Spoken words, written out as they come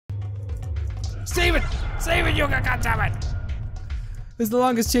Save it! Save it, Yuka, goddammit! It's the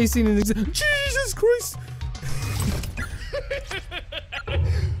longest chase scene in existence. Jesus Christ!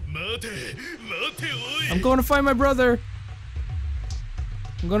 I'm going to find my brother!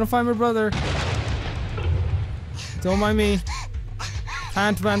 I'm going to find my brother. Don't mind me.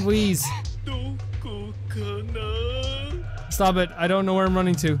 Can't man wheeze. Stop it, I don't know where I'm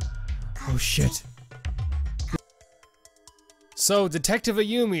running to. Oh shit. So, Detective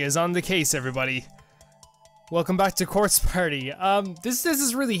Ayumi is on the case, everybody. Welcome back to Quartz Party. This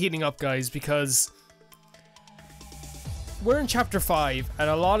is really heating up, guys, because we're in chapter 5, and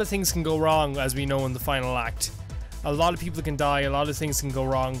a lot of things can go wrong, as we know in the final act. A lot of people can die, a lot of things can go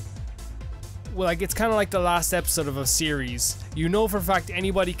wrong. Well, like, it's kind of like the last episode of a series. You know for a fact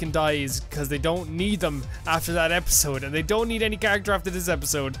anybody can die is because they don't need them after that episode, and they don't need any character after this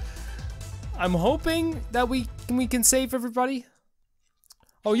episode. I'm hoping that we can save everybody.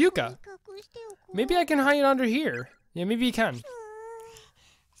 Oh, Yuka. Maybe I can hide under here. Yeah, maybe you can.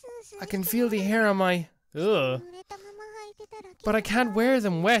 I can feel the hair on my... Ugh. But I can't wear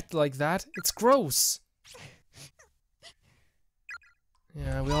them wet like that. It's gross.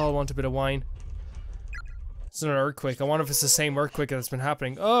 Yeah, we all want a bit of wine. It's an earthquake. I wonder if it's the same earthquake that's been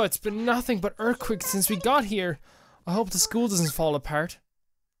happening. Oh, it's been nothing but earthquakes since we got here. I hope the school doesn't fall apart.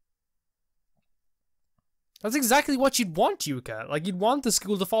 That's exactly what you'd want, Yuka. Like, you'd want the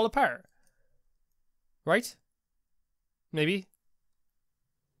school to fall apart. Right? Maybe?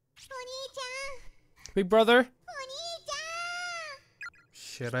 Big brother?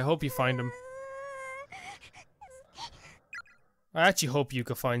 Shit, I hope you find him. I actually hope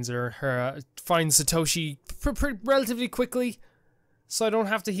Yuka finds finds Satoshi relatively quickly, so I don't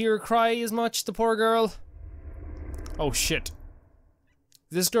have to hear her cry as much, the poor girl. Oh shit.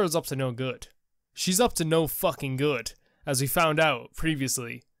 This girl's up to no good. She's up to no fucking good, as we found out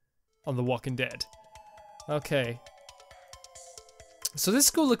previously on The Walking Dead. Okay. So this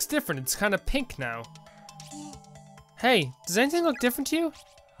school looks different. It's kind of pink now. Hey, does anything look different to you?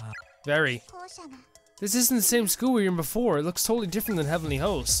 Very. This isn't the same school we were in before. It looks totally different than Heavenly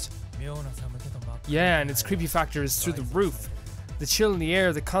Host. Yeah, and its creepy factor is through the roof. The chill in the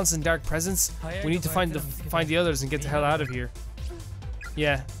air, the constant dark presence. We need to find the others and get the hell out of here.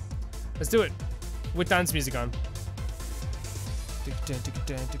 Yeah. Let's do it. With dance music on.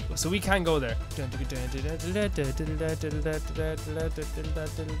 So we can go there.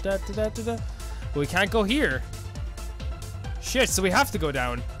 But we can't go here. Shit, so we have to go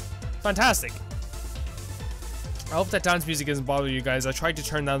down. Fantastic. I hope that dance music doesn't bother you guys. I tried to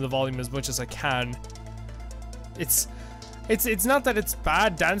turn down the volume as much as I can. It's not that it's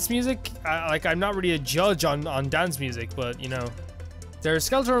bad dance music. Like, I'm not really a judge on dance music, but you know. There are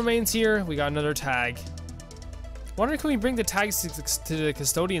skeletal remains here. We got another tag. Wonder, can we bring the tags to the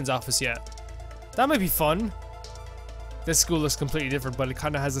custodian's office yet? That might be fun. This school looks completely different, but it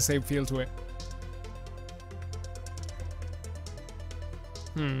kind of has the same feel to it.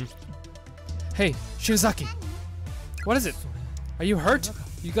 Hey, Shiozaki. What is it? Are you hurt?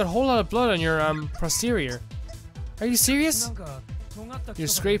 You got a whole lot of blood on your posterior. Are you serious? You're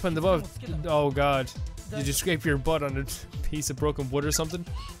scraping the butt. Oh god. Did you scrape your butt on a piece of broken wood or something?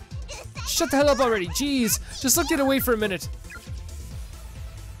 Shut the hell up already, jeez! Just look the other way for a minute.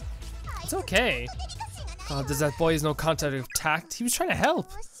 It's okay. God, does that boy has no contact of tact? He was trying to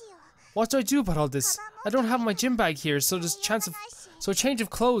help. What do I do about all this? I don't have my gym bag here, so a change of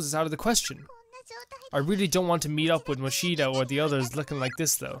clothes is out of the question. I really don't want to meet up with Moshida or the others looking like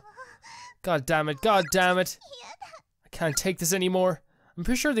this though. God damn it, god damn it. I can't take this anymore. I'm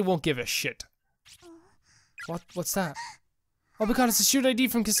pretty sure they won't give a shit. What's that? Oh my god, it's a student ID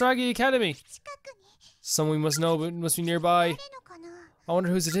from Kisaragi Academy. Someone we must know, but must be nearby. I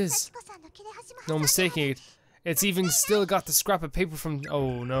wonder whose it is. No mistaking it. It's even still got the scrap of paper from...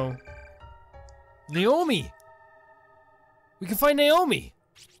 Oh no. Naomi! We can find Naomi!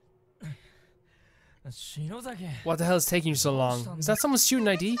 What the hell is taking you so long? Is that someone's student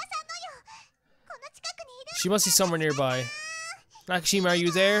ID? She must be somewhere nearby. Nakashima, are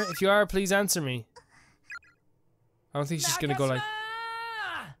you there? If you are, please answer me. I don't think she's gonna go like...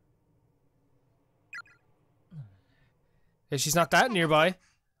 Yeah, she's not that nearby.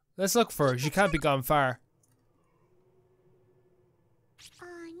 Let's look for her. She can't be gone far.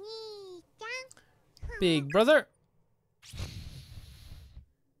 Big brother.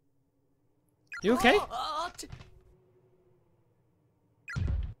 You okay?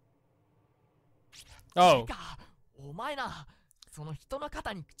 Oh.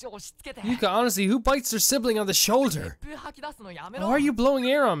 Yuka, honestly, who bites their sibling on the shoulder? Why are you blowing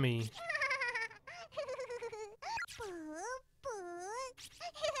air on me?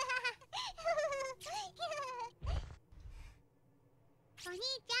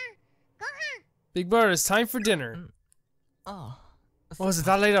 Big brother, it's time for dinner. Oh, is it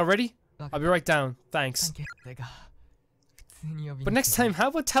that late already? I'll be right down. Thanks. But next time, how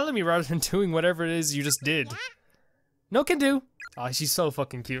about telling me rather than doing whatever it is you just did? No can do. Oh, she's so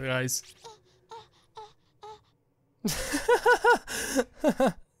fucking cute, guys.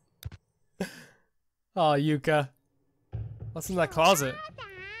 Oh, Yuka. What's in that closet?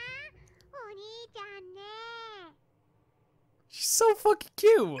 She's so fucking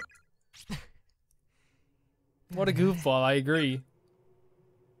cute. What a goofball, I agree.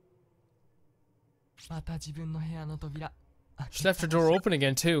 She left her door open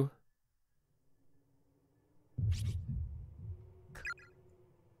again, too.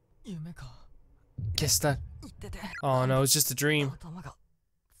 Guess that. Oh no, it's just a dream.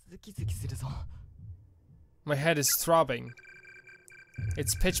 My head is throbbing.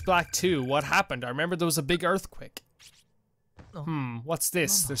 It's pitch black too. What happened? I remember there was a big earthquake. What's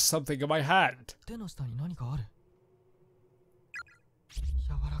this? There's something in my hand.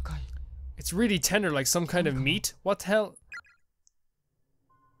 It's really tender, like some kind of meat. What the hell?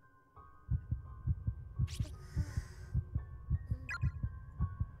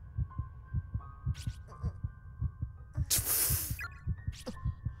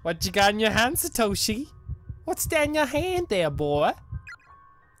 What you got in your hand, Satoshi? What's that in your hand there, boy?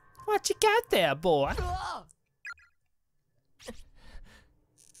 What you got there, boy?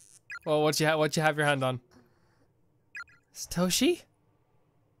 Well, what you have your hand on? Satoshi?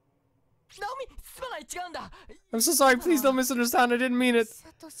 I'm so sorry, please don't misunderstand, I didn't mean it.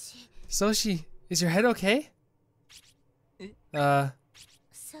 Satoshi, is your head okay? A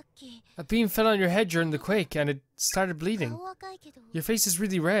beam fell on your head during the quake and it started bleeding. Your face is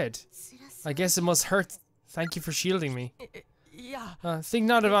really red. I guess it must hurt. Thank you for shielding me. Think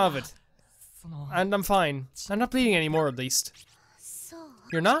not of it. And I'm fine. I'm not bleeding anymore, at least.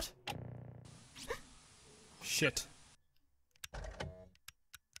 You're not? Shit.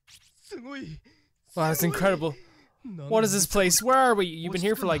 Wow, that's incredible. What is this place? Where are we? You've been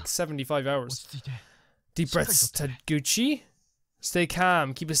here for like 75 hours. Deep breaths, Taguchi. Stay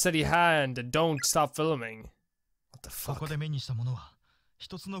calm, keep a steady hand, and don't stop filming. What the fuck?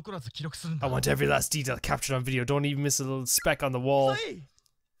 I want every last detail captured on video. Don't even miss a little speck on the wall.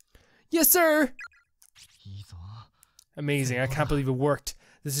 Yes, sir! Amazing, I can't believe it worked.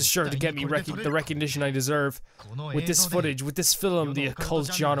 This is sure to get me the recognition I deserve. With this footage, with this film, the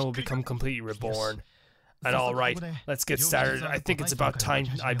occult genre will become completely reborn. And alright, let's get started. I think it's about time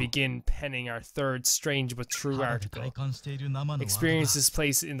I begin penning our third strange but true article. Experience this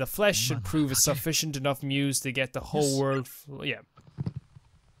place in the flesh should prove a sufficient enough muse to get the whole world. Yeah.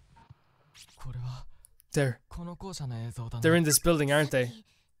 They're in this building, aren't they?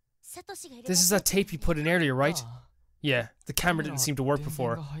 This is that tape you put in earlier, right? Yeah, the camera didn't seem to work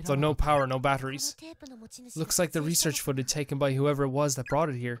before, though no power, no batteries. Looks like the research footage taken by whoever it was that brought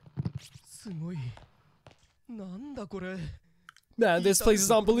it here. Man, this place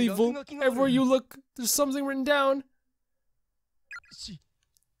is unbelievable. Everywhere you look, there's something written down.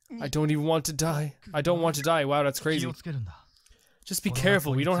 I don't even want to die. I don't want to die. Wow, that's crazy. Just be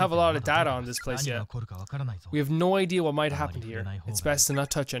careful. We don't have a lot of data on this place yet. We have no idea what might happen here. It's best to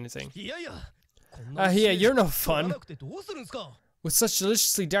not touch anything. Yeah, you're no fun. With such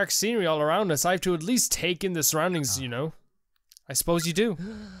deliciously dark scenery all around us, I have to at least take in the surroundings, you know. I suppose you do.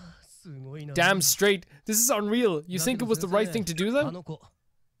 Damn straight. This is unreal. You think it was the right thing to do, then?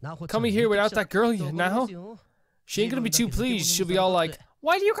 Coming here without that girl now? She ain't gonna be too pleased. She'll be all like,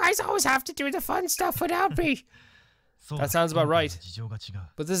 why do you guys always have to do the fun stuff without me? That sounds about right.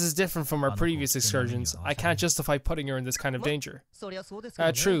 But this is different from our previous excursions. I can't justify putting her in this kind of danger.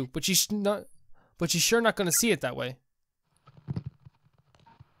 True, but she's sure not gonna see it that way.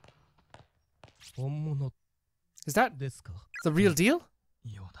 Is that the real deal?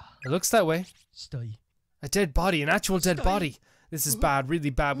 It looks that way. A dead body, an actual dead body. This is bad, really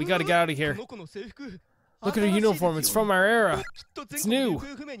bad. We gotta get out of here. Look at her uniform, it's from our era. It's new.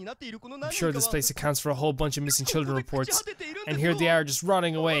 I'm sure this place accounts for a whole bunch of missing children reports. And here they are just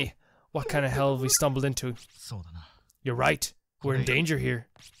rotting away. What kind of hell have we stumbled into? You're right. We're in danger here.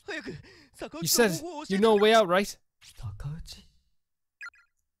 You said you know a way out, right?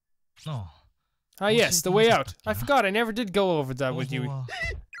 Ah yes, the way out. I forgot, I never did go over that with you.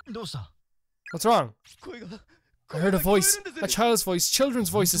 What's wrong? I heard a voice. A child's voice. Children's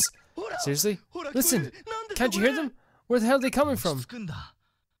voices. Seriously? Listen. Can't you hear them? Where the hell are they coming from?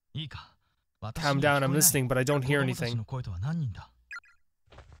 Calm down, I'm listening, but I don't hear anything.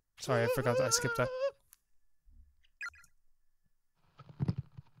 Sorry, I forgot that. I skipped that.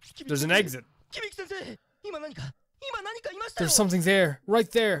 There's an exit. There's something there, right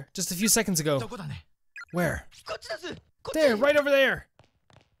there, just a few seconds ago. Where? There, right over there.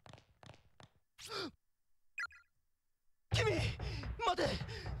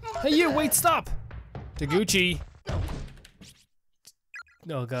 Hey you, wait, stop! Taguchi.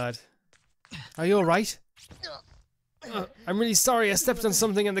 Oh god. Are you alright? I'm really sorry, I stepped on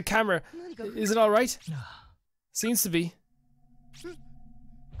something in the camera. Is it alright? Seems to be.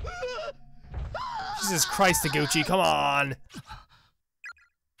 Jesus Christ, Taguchi, come on!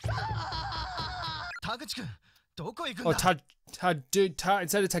 Oh,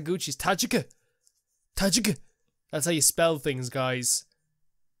 instead of Taguchi's Tajika. Tajika. That's how you spell things, guys.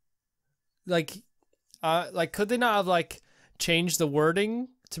 Like, could they not have, like, changed the wording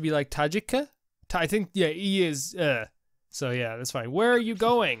to be like Tajika? I think, yeah, E is, So, yeah, that's fine. Where are you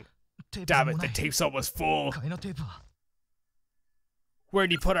going? Damn it, the tape's almost full.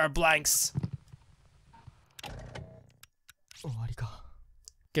 Where'd he put our blanks?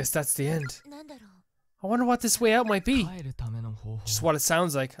 Guess that's the end. I wonder what this way out might be. Just what it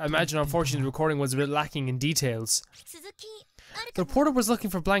sounds like. I imagine unfortunately the recording was a bit lacking in details. The reporter was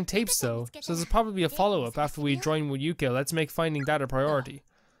looking for blank tapes though, so there's probably a follow-up after we join with YUKA. Let's make finding that a priority.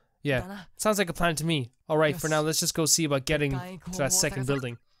 Yeah, sounds like a plan to me. Alright, for now let's just go see about getting to that second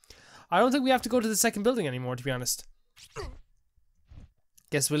building. I don't think we have to go to the second building anymore, to be honest.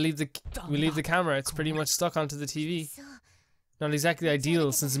 Guess we'll leave the camera. It's pretty much stuck onto the TV. Not exactly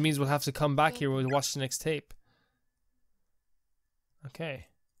ideal, since it means we'll have to come back here when we watch the next tape. Okay.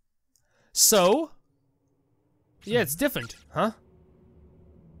 So, yeah, it's different, huh?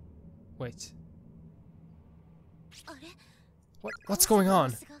 Wait. What's going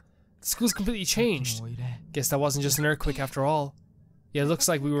on? The school's completely changed. Guess that wasn't just an earthquake after all. Yeah, it looks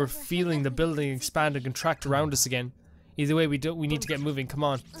like we were feeling the building expand and contract around us again. Either way, we need to get moving. Come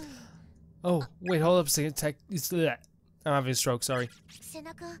on. Oh, wait, hold up a second. I'm having a stroke, sorry.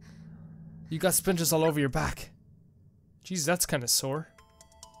 You got splinters all over your back. Jeez, that's kind of sore.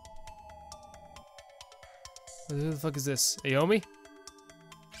 Who the fuck is this? Aomi?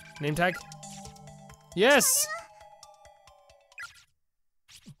 Name tag? Yes!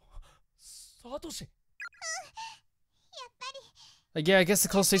 Yeah, I guess the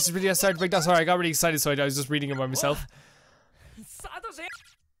close station is really started to break down. Sorry, I got really excited, so I was just reading it by myself.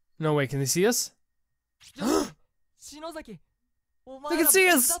 No way, can they see us? They can see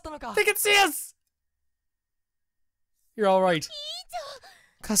us! They can see us! You're alright.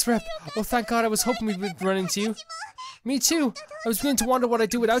 Class rep. Oh, thank God, I was hoping we would run into you. Me too. I was beginning to wonder what I'd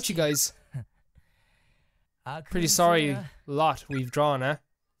do without you guys. Pretty sorry lot we've drawn, eh?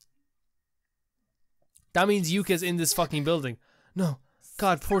 That means Yuka's in this fucking building. No.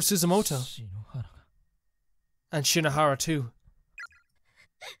 God, poor Suzumoto. And Shinohara too.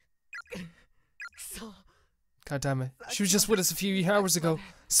 God damn it. She was just with us a few hours ago,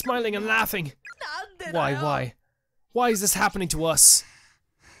 smiling and laughing. Why? Why is this happening to us?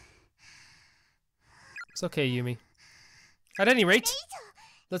 It's okay, Yumi. At any rate,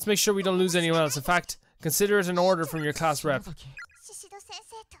 let's make sure we don't lose anyone else. In fact, consider it an order from your class rep.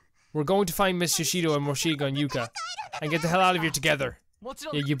 We're going to find Miss Yoshido and Moshiga and Yuka, and get the hell out of here together.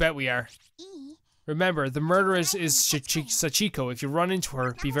 Yeah, you bet we are. Remember, the murderer is Sachiko. If you run into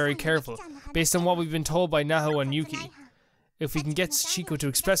her, be very careful. Based on what we've been told by Naho and Yuki, if we can get Sachiko to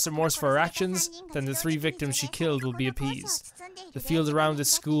express remorse for her actions, then the 3 victims she killed will be appeased. The field around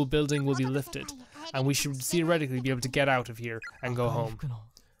this school building will be lifted, and we should theoretically be able to get out of here and go home.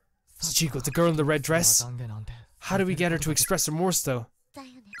 Sachiko, the girl in the red dress? How do we get her to express remorse, though?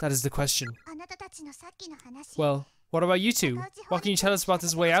 That is the question. Well, what about you two? What can you tell us about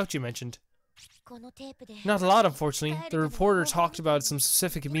this way out you mentioned? Not a lot, unfortunately. The reporter talked about some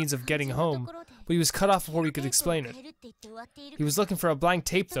specific means of getting home, but he was cut off before we could explain it. He was looking for a blank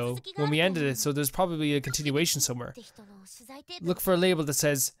tape, though, when we ended it, so there's probably a continuation somewhere. Look for a label that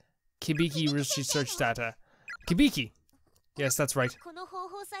says Kibiki Research Data. Kibiki! Yes, that's right.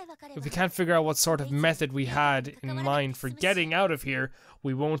 If we can't figure out what sort of method we had in mind for getting out of here,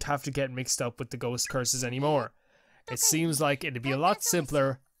 we won't have to get mixed up with the ghost curses anymore. It seems like it'd be a lot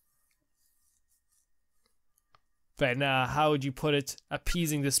simpler than, how would you put it,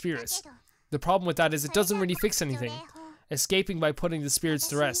 appeasing the spirits. The problem with that is it doesn't really fix anything. Escaping by putting the spirits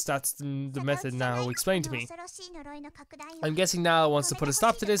to rest, that's the method Nao explained to me. I'm guessing Nao wants to put a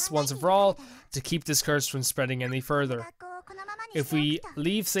stop to this once and for all, to keep this curse from spreading any further. If we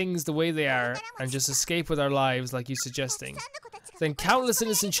leave things the way they are, and just escape with our lives like you're suggesting, then countless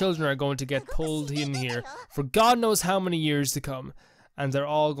innocent children are going to get pulled in here for God knows how many years to come, and they're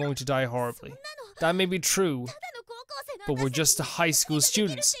all going to die horribly. That may be true, but we're just high school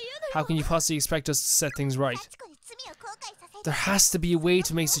students. How can you possibly expect us to set things right? There has to be a way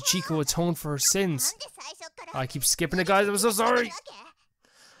to make Sachiko atone for her sins. I keep skipping it, guys. I'm so sorry.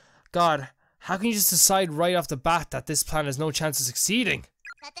 God, how can you just decide right off the bat that this plan has no chance of succeeding?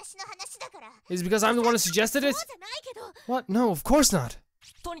 Is it because I'm the one who suggested it? What? No, of course not.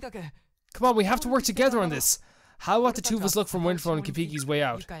 Come on, we have to work together on this. How about the two of us look for Windfall and Kipiki's way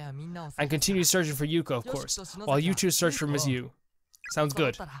out? And continue searching for Yuka, of course, while you two search for Miss Yu. Sounds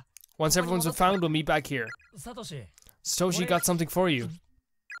good. Once everyone's been found, we'll meet back here. Satoshi got something for you.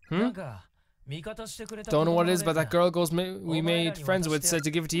 Don't know what it is, but that girl we made friends with said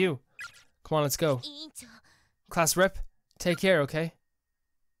to give it to you. Come on, let's go. Class rep, take care, okay?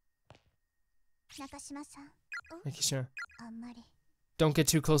 Nakashima. Don't get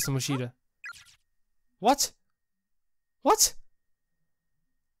too close to Moshida. What? What?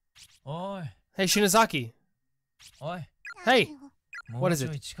 Hey, Shinozaki. Hey. What is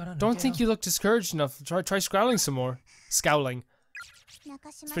it? Don't think you look discouraged enough. Try scowling some more. Scowling.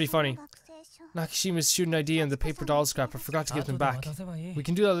 It's pretty funny. Nakashima's student ID and the paper doll scrap. I forgot to give them back. We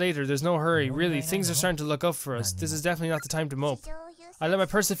can do that later. There's no hurry. Really, things are starting to look up for us. This is definitely not the time to mope. I let my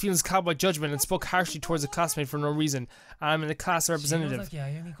personal feelings cloud my judgment and spoke harshly towards a classmate for no reason. I'm in the class representative.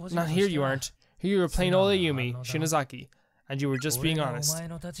 Not here you aren't. Here you were plain old Ayumi, Shinozaki. And you were just being honest.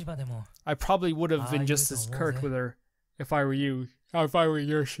 I probably would have been just as curt with her if I were you. Or if I were in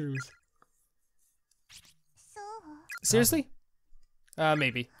your shoes. Seriously?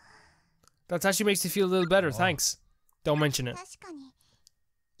 Maybe. That actually makes me feel a little better, thanks. Don't mention it.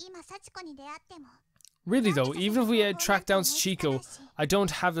 Really though, even if we had tracked down Sachiko, I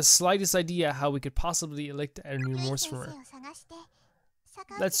don't have the slightest idea how we could possibly elect any remorse from her.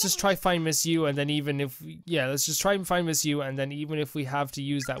 Let's just try find Miss Yu, and then even if let's just try and find Miss Yu, and then even if we have to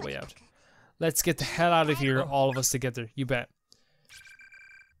use that way out. Let's get the hell out of here, all of us together, you bet.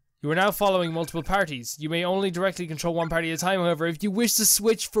 You are now following multiple parties. You may only directly control one party at a time, however. If you wish to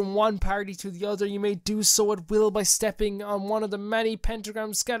switch from one party to the other, you may do so at will by stepping on one of the many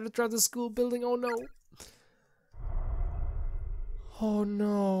pentagrams scattered throughout the school building. Oh no. Oh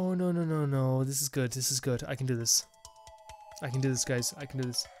no, no. This is good, this is good. I can do this. I can do this, guys. I can do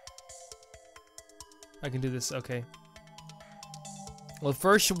this. I can do this, okay. Well,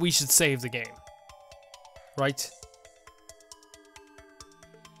 first we should save the game. Right?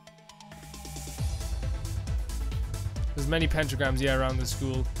 There's many pentagrams, around the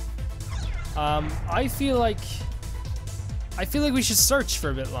school. I feel like we should search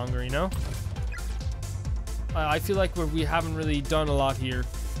for a bit longer, you know? I feel like we haven't really done a lot here.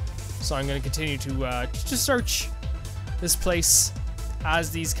 So I'm going to continue to just search this place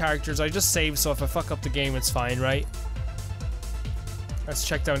as these characters. I just saved, so if I fuck up the game, it's fine, right? Let's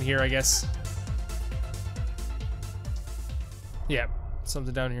check down here, I guess. Yeah,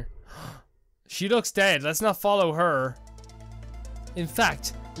 something down here. She looks dead. Let's not follow her. In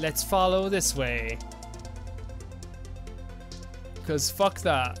fact, let's follow this way. Because fuck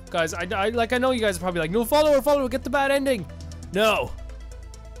that. Guys, I know you guys are probably like, no, follow her, get the bad ending. No.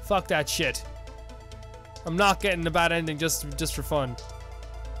 Fuck that shit. I'm not getting the bad ending just for fun.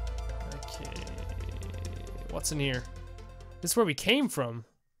 Okay. What's in here? This is where we came from.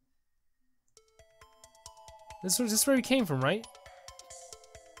 This is where we came from, right?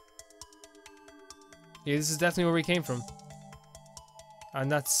 Yeah, this is definitely where we came from.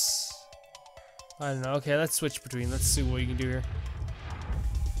 And that's... I don't know. Okay, let's switch between. Let's see what we can do here.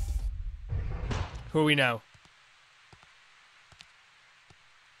 Who are we now?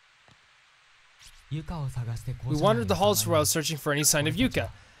 We wandered the halls for a while searching for any sign of Yuka.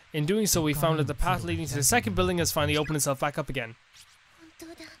 In doing so, we found that the path leading to the second building has finally opened itself back up again.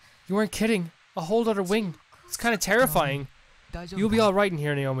 You weren't kidding. A whole other wing. It's kind of terrifying. You'll be alright in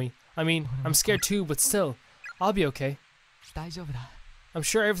here, Naomi. I mean, I'm scared too, but still, I'll be okay. I'm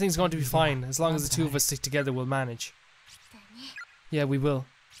sure everything's going to be fine. As long as the two of us stick together, we'll manage. Yeah, we will.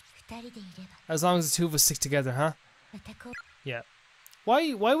 As long as the two of us stick together, huh? Yeah.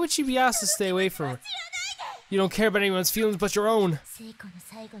 Why would she be asked to stay away from her? You don't care about anyone's feelings but your own.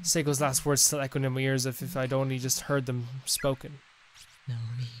 Seiko's last words still echoed in my ears as if I'd only just heard them spoken.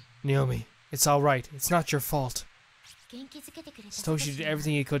 Naomi, it's alright. It's not your fault. Satoshi did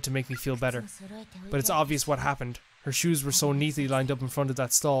everything he could to make me feel better. But it's obvious what happened. Her shoes were so neatly lined up in front of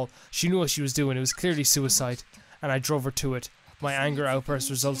that stall. She knew what she was doing. It was clearly suicide. And I drove her to it. My anger outburst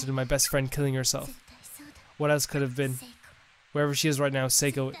resulted in my best friend killing herself. What else could have been? Wherever she is right now,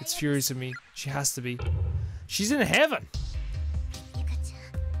 Seiko, it's furious with me. She has to be. She's in heaven!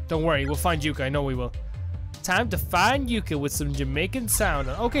 Don't worry, we'll find Yuka. I know we will. Time to find Yuka with some Jamaican sound.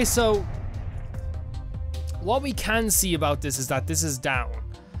 Okay, so... what we can see about this is that this is down.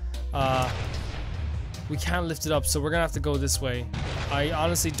 We can't lift it up, so we're gonna have to go this way. I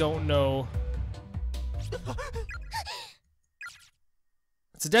honestly don't know.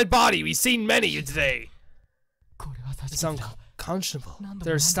 It's a dead body. We've seen many today. It's unconscionable.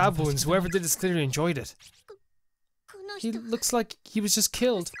 There are stab wounds. Whoever did this clearly enjoyed it. He looks like he was just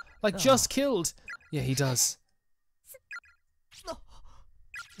killed. Like, just killed. Yeah, he does.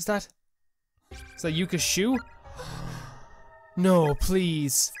 Is that Yuka's shoe? No,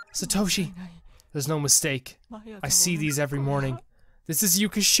 please. Satoshi. There's no mistake. I see these every morning. This is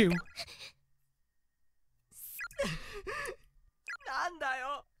Yuka's shoe.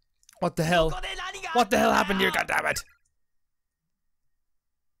 What the hell? What the hell happened here, goddammit?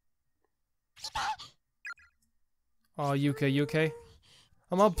 Oh, Yuka, you okay?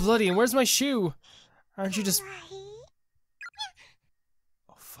 I'm all bloody, and where's my shoe? Aren't you just...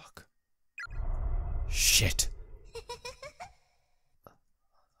 Oh, fuck. Shit.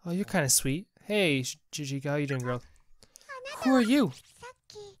 Oh, you're kind of sweet. Hey, Jijika, how you doing, girl? Who are you?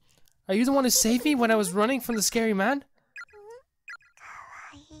 Are you the one who saved me when I was running from the scary man?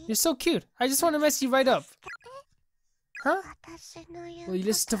 You're so cute. I just want to mess you right up. Huh? Will you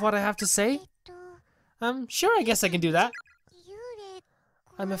listen to what I have to say? Sure, I guess I can do that.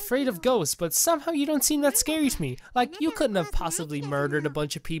 I'm afraid of ghosts, but somehow you don't seem that scary to me. Like, you couldn't have possibly murdered a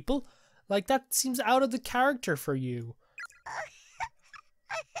bunch of people. Like, that seems out of the character for you.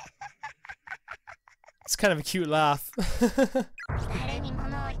 It's kind of a cute laugh.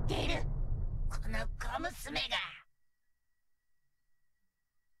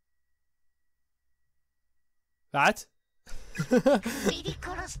 That?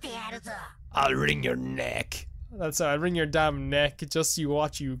 I'll wring your neck. That's I'll wring your damn neck just so you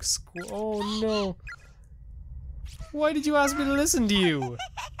watch you oh no. Why did you ask me to listen to you?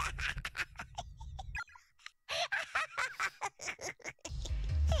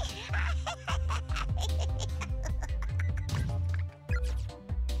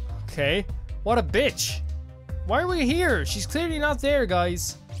 Okay. What a bitch. Why are we here? She's clearly not there,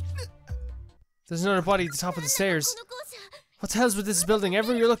 guys. There's another body at the top of the stairs. What the hell's with this building?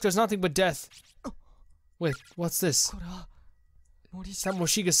 Everywhere you look, there's nothing but death. Wait, what's this? Is that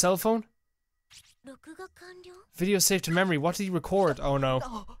Moshiga's cell phone? Video saved to memory. What did he record? Oh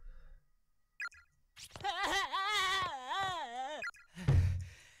no.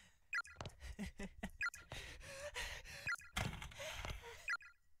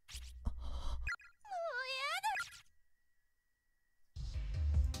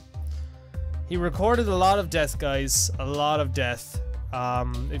 He recorded a lot of death, guys. A lot of death.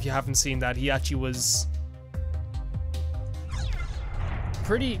 If you haven't seen that, he actually was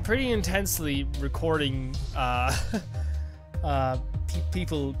pretty intensely recording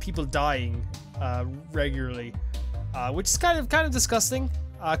people dying regularly, which is kind of disgusting.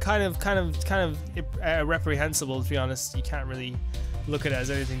 Kind of reprehensible, to be honest. You can't really look at it as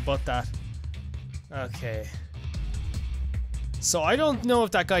anything but that. Okay. So I don't know if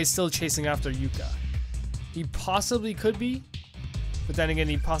that guy's still chasing after Yuka. He possibly could be, but then again,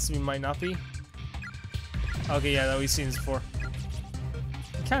 he possibly might not be. Okay, yeah, that we've seen this before.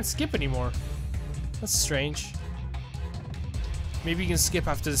 You can't skip anymore. That's strange. Maybe you can skip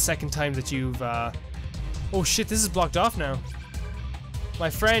after the second time that you've, Oh shit, this is blocked off now. My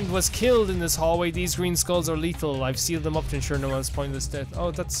friend was killed in this hallway. These green skulls are lethal. I've sealed them up to ensure no one's pointless death.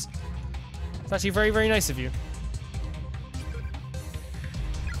 Oh, that's actually very, very nice of you.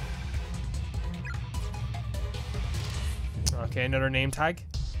 Okay, another name tag.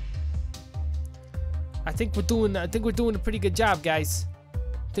 I think we're doing a pretty good job, guys.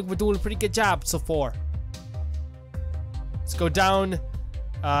 I think we're doing a pretty good job so far. Let's go down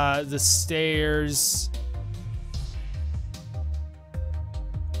the stairs.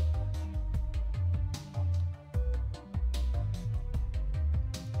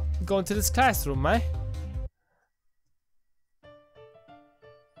 Go into this classroom, eh?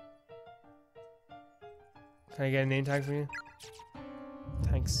 Can I get a name tag from you?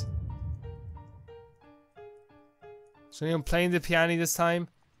 Thanks. So anyone playing the piano this time?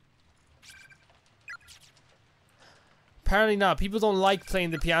 Apparently not. People don't like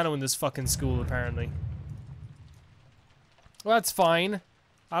playing the piano in this fucking school, apparently. Well, that's fine.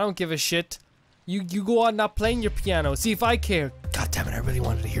 I don't give a shit. You go on not playing your piano. See if I care. God damn it, I really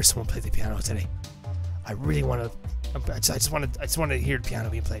wanted to hear someone play the piano today. I really want to. I just wanted to hear the piano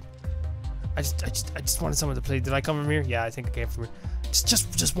being played. I just wanted someone to play. Did I come from here? Yeah, I think I came from here.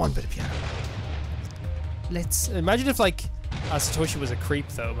 Just one bit of piano. Let's imagine if like Satoshi was a creep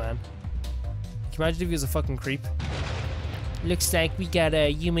though, man. Can you imagine if he was a fucking creep? Looks like we got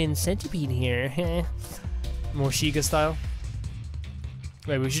a human centipede here. Moshiga style.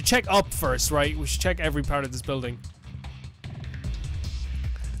 Wait, we should check up first, right? We should check every part of this building.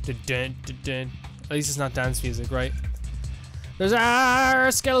 Dun, dun, dun. At least it's not dance music, right? There's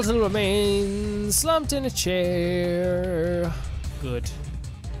our skeletal remains slumped in a chair. Good.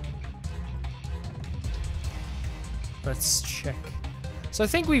 Let's check. So I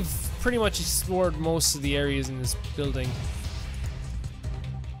think we've pretty much explored most of the areas in this building.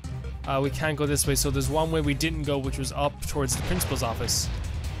 We can't go this way, so there's one way we didn't go, which was up towards the principal's office.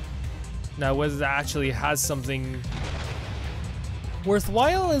 Now, whether that actually has something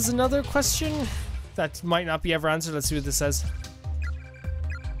worthwhile is another question that might not be ever answered. Let's see what this says.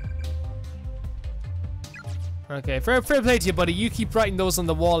 Okay, fair play to you, buddy. You keep writing those on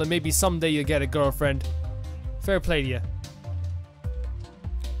the wall and maybe someday you'll get a girlfriend. Fair play to you.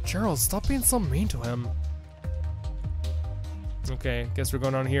 Gerald, stop being so mean to him. Okay, guess we're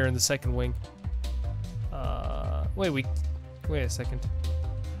going on here in the second wing. Wait a second.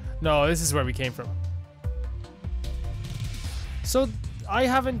 No, this is where we came from. So, I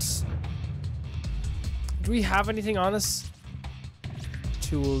haven't... Do we have anything on us?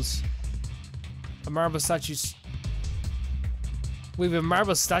 Tools. A marble statue. We have a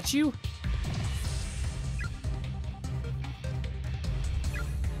marble statue?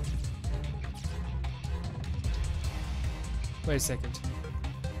 Wait a second.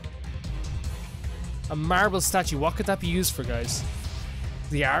 A marble statue. What could that be used for, guys?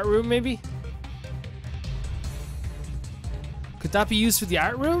 The art room, maybe? Could that be used for the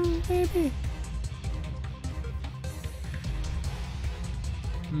art room, maybe?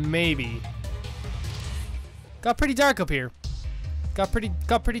 Maybe. Got pretty dark up here. Got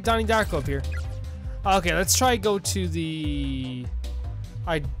pretty Donnie Darko up here. Okay, let's try go to the...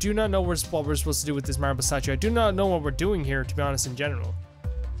 I do not know what we're supposed to do with this marble statue. I do not know what we're doing here, to be honest, in general.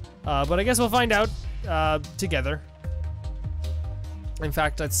 But I guess we'll find out together. In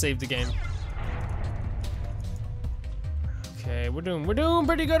fact, let's save the game. Okay, we're doing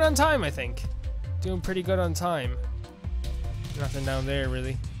pretty good on time, I think. Doing pretty good on time. Nothing down there,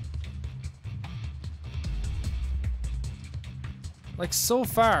 really. Like, so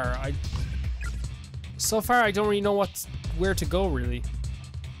far I don't really know where to go, really.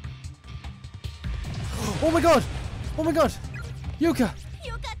 Oh my god! Oh my god! Yuka!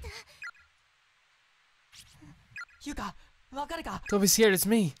 Don't be scared, it's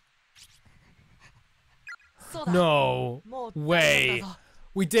me. No way.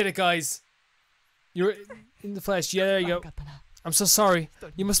 We did it, guys. You're in the flesh. Yeah, there you go. I'm so sorry.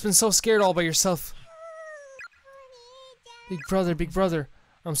 You must have been so scared all by yourself. Big brother.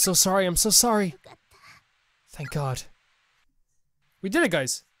 I'm so sorry, I'm so sorry. Thank God. We did it,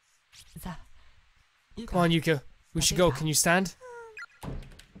 guys. Come on, Yuka. We should go. Can you stand?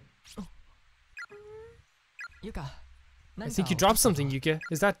 I think you dropped something, Yuka.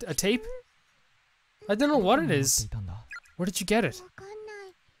 Is that a tape? I don't know what it is. Where did you get it?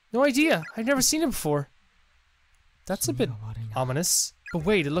 No idea. I've never seen it before. That's a bit ominous. But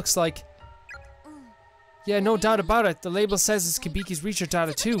wait, it looks like... Yeah, no doubt about it. The label says it's Kibiki's Reacher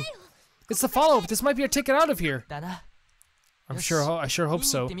data too. It's the follow-up. This might be our ticket out of here. I sure hope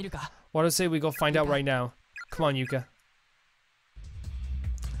so. What do I say we go find out right now? Come on, Yuka.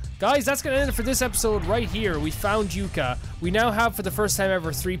 Guys, that's gonna end it for this episode right here. We found Yuka. We now have, for the first time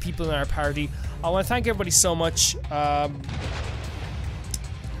ever, 3 people in our party. I want to thank everybody so much.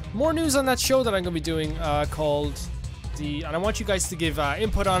 More news on that show that I'm gonna be doing called and I want you guys to give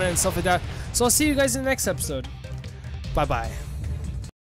input on it and stuff like that. So I'll see you guys in the next episode. Bye bye.